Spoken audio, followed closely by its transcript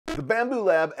The Bambu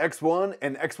Lab X1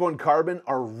 and X1 Carbon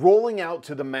are rolling out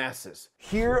to the masses.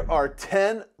 Here are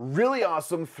 10 really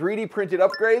awesome 3D printed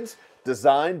upgrades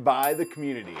designed by the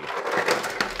community.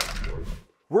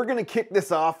 We're gonna kick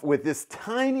this off with this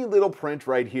tiny little print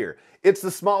right here. It's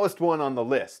the smallest one on the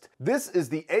list. This is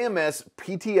the AMS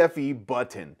PTFE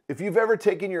button. If you've ever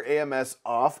taken your AMS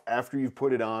off after you've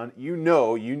put it on, you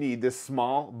know you need this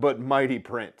small but mighty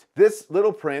print. This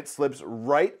little print slips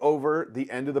right over the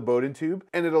end of the Bowden tube,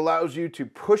 and it allows you to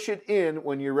push it in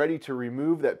when you're ready to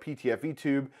remove that PTFE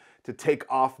tube to take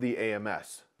off the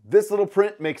AMS. This little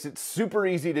print makes it super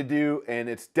easy to do, and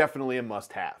it's definitely a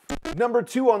must-have. Number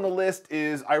 2 on the list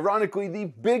is, ironically, the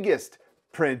biggest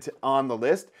print on the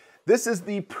list. This is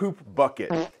the poop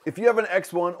bucket. If you have an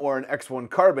X1 or an X1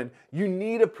 Carbon, you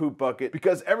need a poop bucket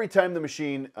because every time the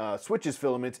machine switches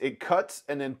filaments, it cuts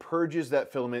and then purges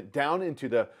that filament down into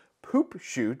the poop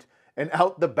chute and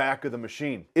out the back of the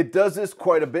machine. It does this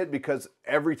quite a bit because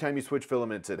every time you switch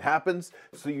filaments, it happens.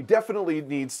 So you definitely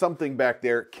need something back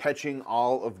there catching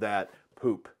all of that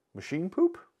poop. Machine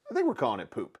poop? I think we're calling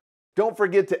it poop. Don't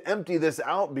forget to empty this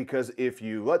out because if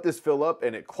you let this fill up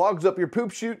and it clogs up your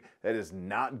poop chute, that is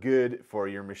not good for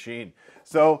your machine.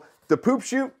 So the poop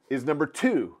chute is number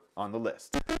 2 on the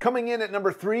list. Coming in at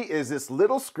number 3 is this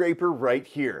little scraper right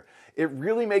here. It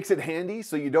really makes it handy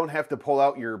so you don't have to pull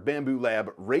out your Bambu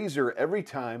Lab razor every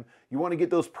time you want to get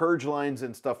those purge lines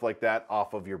and stuff like that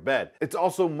off of your bed. It's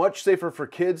also much safer for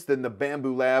kids than the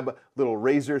Bambu Lab little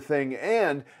razor thing,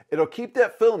 and it'll keep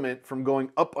that filament from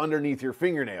going up underneath your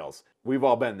fingernails. We've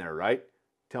all been there, right?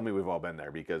 Tell me we've all been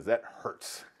there because that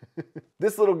hurts.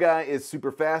 This little guy is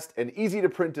super fast and easy to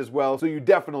print as well, so you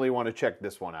definitely want to check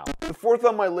this one out. The 4th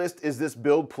on my list is this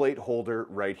build plate holder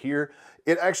right here.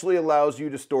 It actually allows you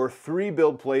to store 3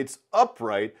 build plates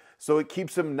upright, so it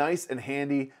keeps them nice and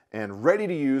handy and ready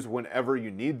to use whenever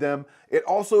you need them. It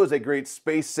also is a great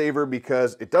space saver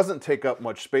because it doesn't take up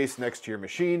much space next to your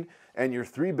machine, and your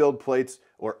 3 build plates,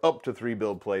 or up to 3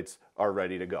 build plates, are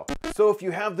ready to go. So if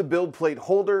you have the build plate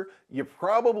holder, you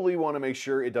probably want to make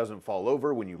sure it doesn't fall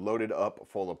over when you load it up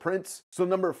full of prints. So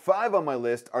number 5 on my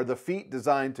list are the feet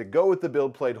designed to go with the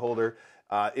build plate holder.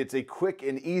 It's a quick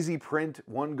and easy print.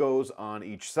 One goes on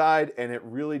each side, and it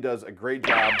really does a great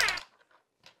job.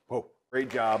 Whoa, great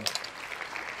job.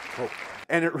 Whoa.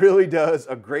 And it really does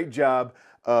a great job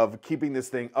of keeping this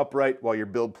thing upright while your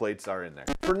build plates are in there.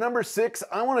 For number 6,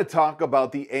 I want to talk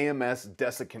about the AMS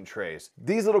desiccant trays.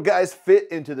 These little guys fit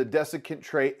into the desiccant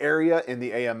tray area in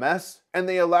the AMS, and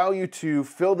they allow you to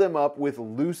fill them up with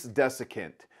loose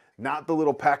desiccant, not the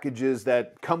little packages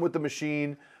that come with the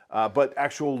machine, but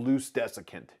actual loose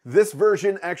desiccant. This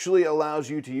version actually allows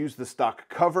you to use the stock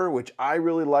cover, which I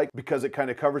really like because it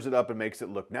kind of covers it up and makes it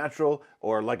look natural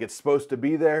or like it's supposed to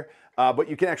be there. But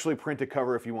you can actually print a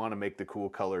cover if you want to make the cool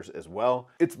colors as well.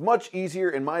 It's much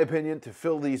easier, in my opinion, to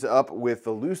fill these up with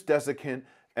the loose desiccant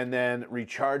and then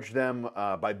recharge them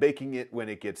by baking it when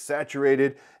it gets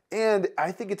saturated. And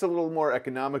I think it's a little more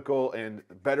economical and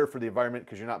better for the environment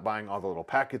because you're not buying all the little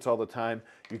packets all the time.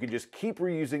 You can just keep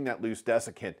reusing that loose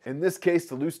desiccant. In this case,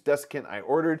 the loose desiccant I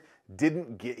ordered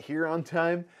didn't get here on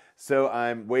time, so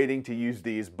I'm waiting to use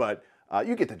these, but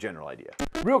you get the general idea.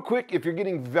 Real quick, if you're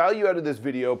getting value out of this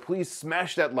video, please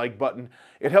smash that like button.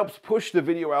 It helps push the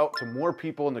video out to more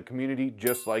people in the community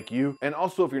just like you. And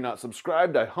also, if you're not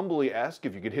subscribed, I humbly ask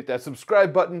if you could hit that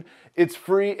subscribe button. It's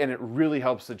free and it really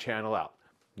helps the channel out.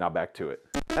 Now back to it.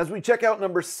 As we check out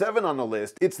number 7 on the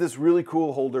list, it's this really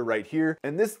cool holder right here.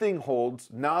 And this thing holds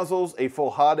nozzles, a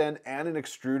full hot end, and an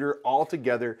extruder all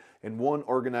together in one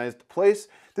organized place.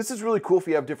 This is really cool if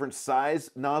you have different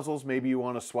size nozzles. Maybe you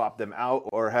want to swap them out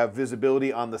or have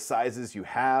visibility on the sizes you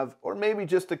have, or maybe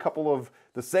just a couple of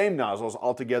the same nozzles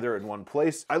all together in one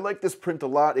place. I like this print a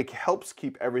lot. It helps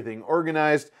keep everything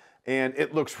organized, and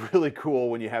it looks really cool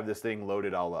when you have this thing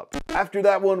loaded all up. After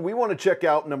that one, we want to check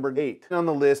out number 8 on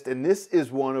the list, and this is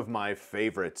one of my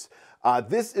favorites.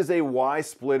 This is a Y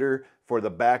splitter for the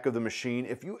back of the machine.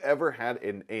 If you ever had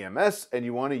an AMS and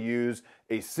you want to use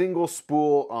a single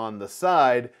spool on the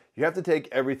side, you have to take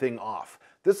everything off.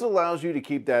 This allows you to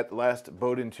keep that last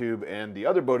Bowden tube and the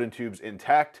other Bowden tubes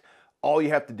intact. All you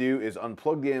have to do is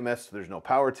unplug the AMS so there's no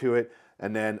power to it,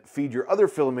 and then feed your other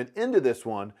filament into this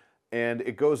one, and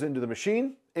it goes into the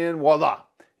machine, and voila!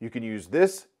 You can use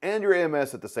this and your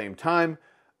AMS at the same time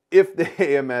if the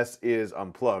AMS is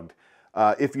unplugged.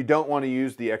 If you don't want to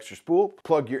use the extra spool,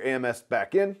 plug your AMS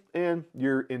back in and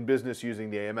you're in business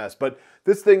using the AMS. But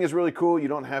this thing is really cool. You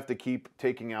don't have to keep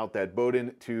taking out that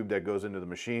Bowden tube that goes into the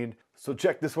machine. So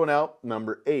check this one out,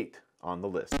 number 8 on the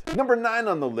list. Number 9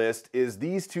 on the list is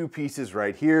these two pieces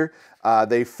right here.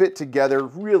 They fit together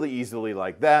really easily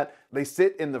like that. They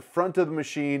sit in the front of the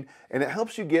machine, and it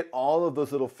helps you get all of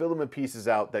those little filament pieces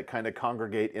out that kind of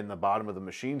congregate in the bottom of the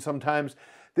machine sometimes.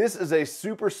 This is a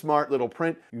super smart little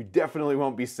print. You definitely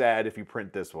won't be sad if you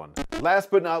print this one.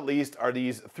 Last but not least are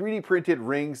these 3D printed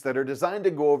rings that are designed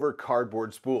to go over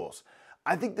cardboard spools.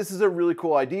 I think this is a really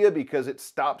cool idea because it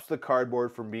stops the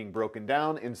cardboard from being broken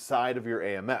down inside of your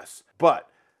AMS. But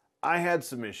I had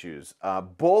some issues.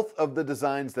 Both of the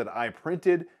designs that I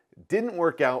printed didn't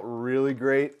work out really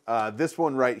great. This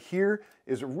one right here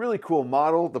is a really cool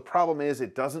model. The problem is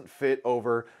it doesn't fit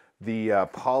over the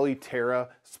Polyterra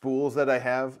spools that I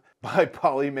have by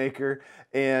Polymaker,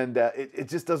 and it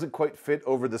just doesn't quite fit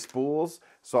over the spools,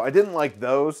 so I didn't like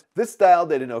those. This style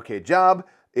did an okay job.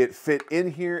 It fit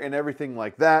in here and everything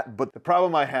like that, but the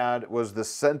problem I had was the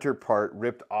center part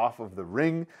ripped off of the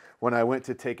ring when I went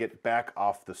to take it back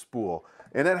off the spool.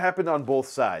 And that happened on both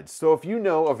sides. So if you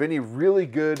know of any really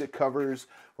good covers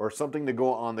or something to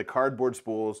go on the cardboard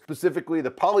spools, specifically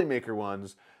the Polymaker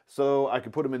ones, so I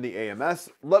could put them in the AMS,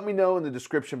 let me know in the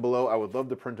description below. I would love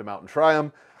to print them out and try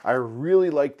them. I really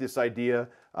like this idea.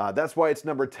 That's why it's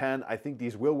number 10. I think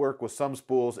these will work with some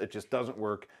spools. It just doesn't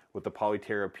work with the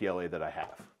Polyterra PLA that I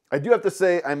have. I do have to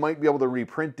say I might be able to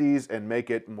reprint these and make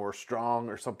it more strong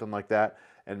or something like that,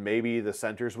 and maybe the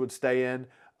centers would stay in.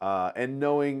 And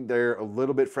knowing they're a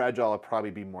little bit fragile, I'll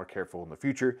probably be more careful in the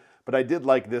future. But I did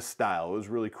like this style. It was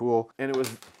really cool, and it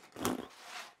was,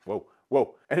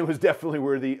 whoa, and it was definitely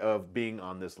worthy of being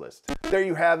on this list. There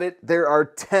you have it. There are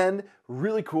 10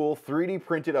 really cool 3D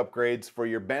printed upgrades for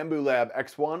your Bambu Lab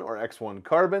X1 or X1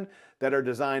 Carbon that are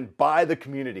designed by the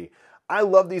community. I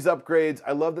love these upgrades.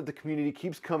 I love that the community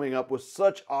keeps coming up with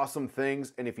such awesome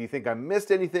things, and if you think I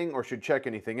missed anything or should check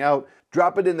anything out,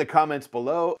 drop it in the comments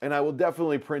below, and I will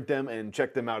definitely print them and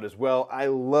check them out as well. I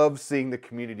love seeing the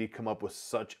community come up with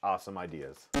such awesome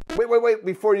ideas. Wait,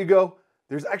 before you go,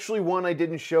 there's actually one I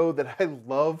didn't show that I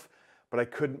love, but I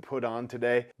couldn't put on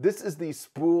today. This is the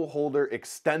spool holder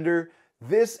extender.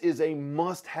 This is a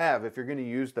must-have if you're going to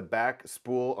use the back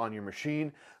spool on your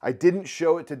machine. I didn't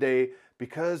show it today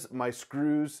because my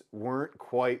screws weren't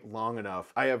quite long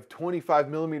enough. I have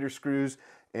 25mm screws,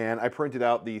 and I printed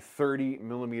out the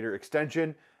 30mm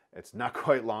extension. It's not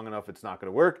quite long enough, it's not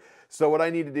gonna work. So what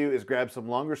I need to do is grab some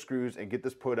longer screws and get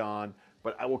this put on,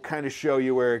 but I will kind of show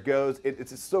you where it goes.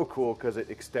 It's so cool because it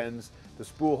extends the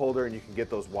spool holder and you can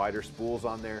get those wider spools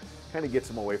on there. Kind of gets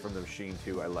them away from the machine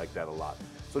too. I like that a lot.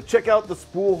 So check out the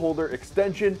spool holder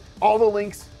extension. All the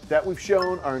links that we've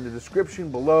shown are in the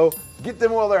description below. Get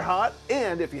them while they're hot,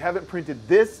 and if you haven't printed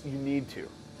this, you need to.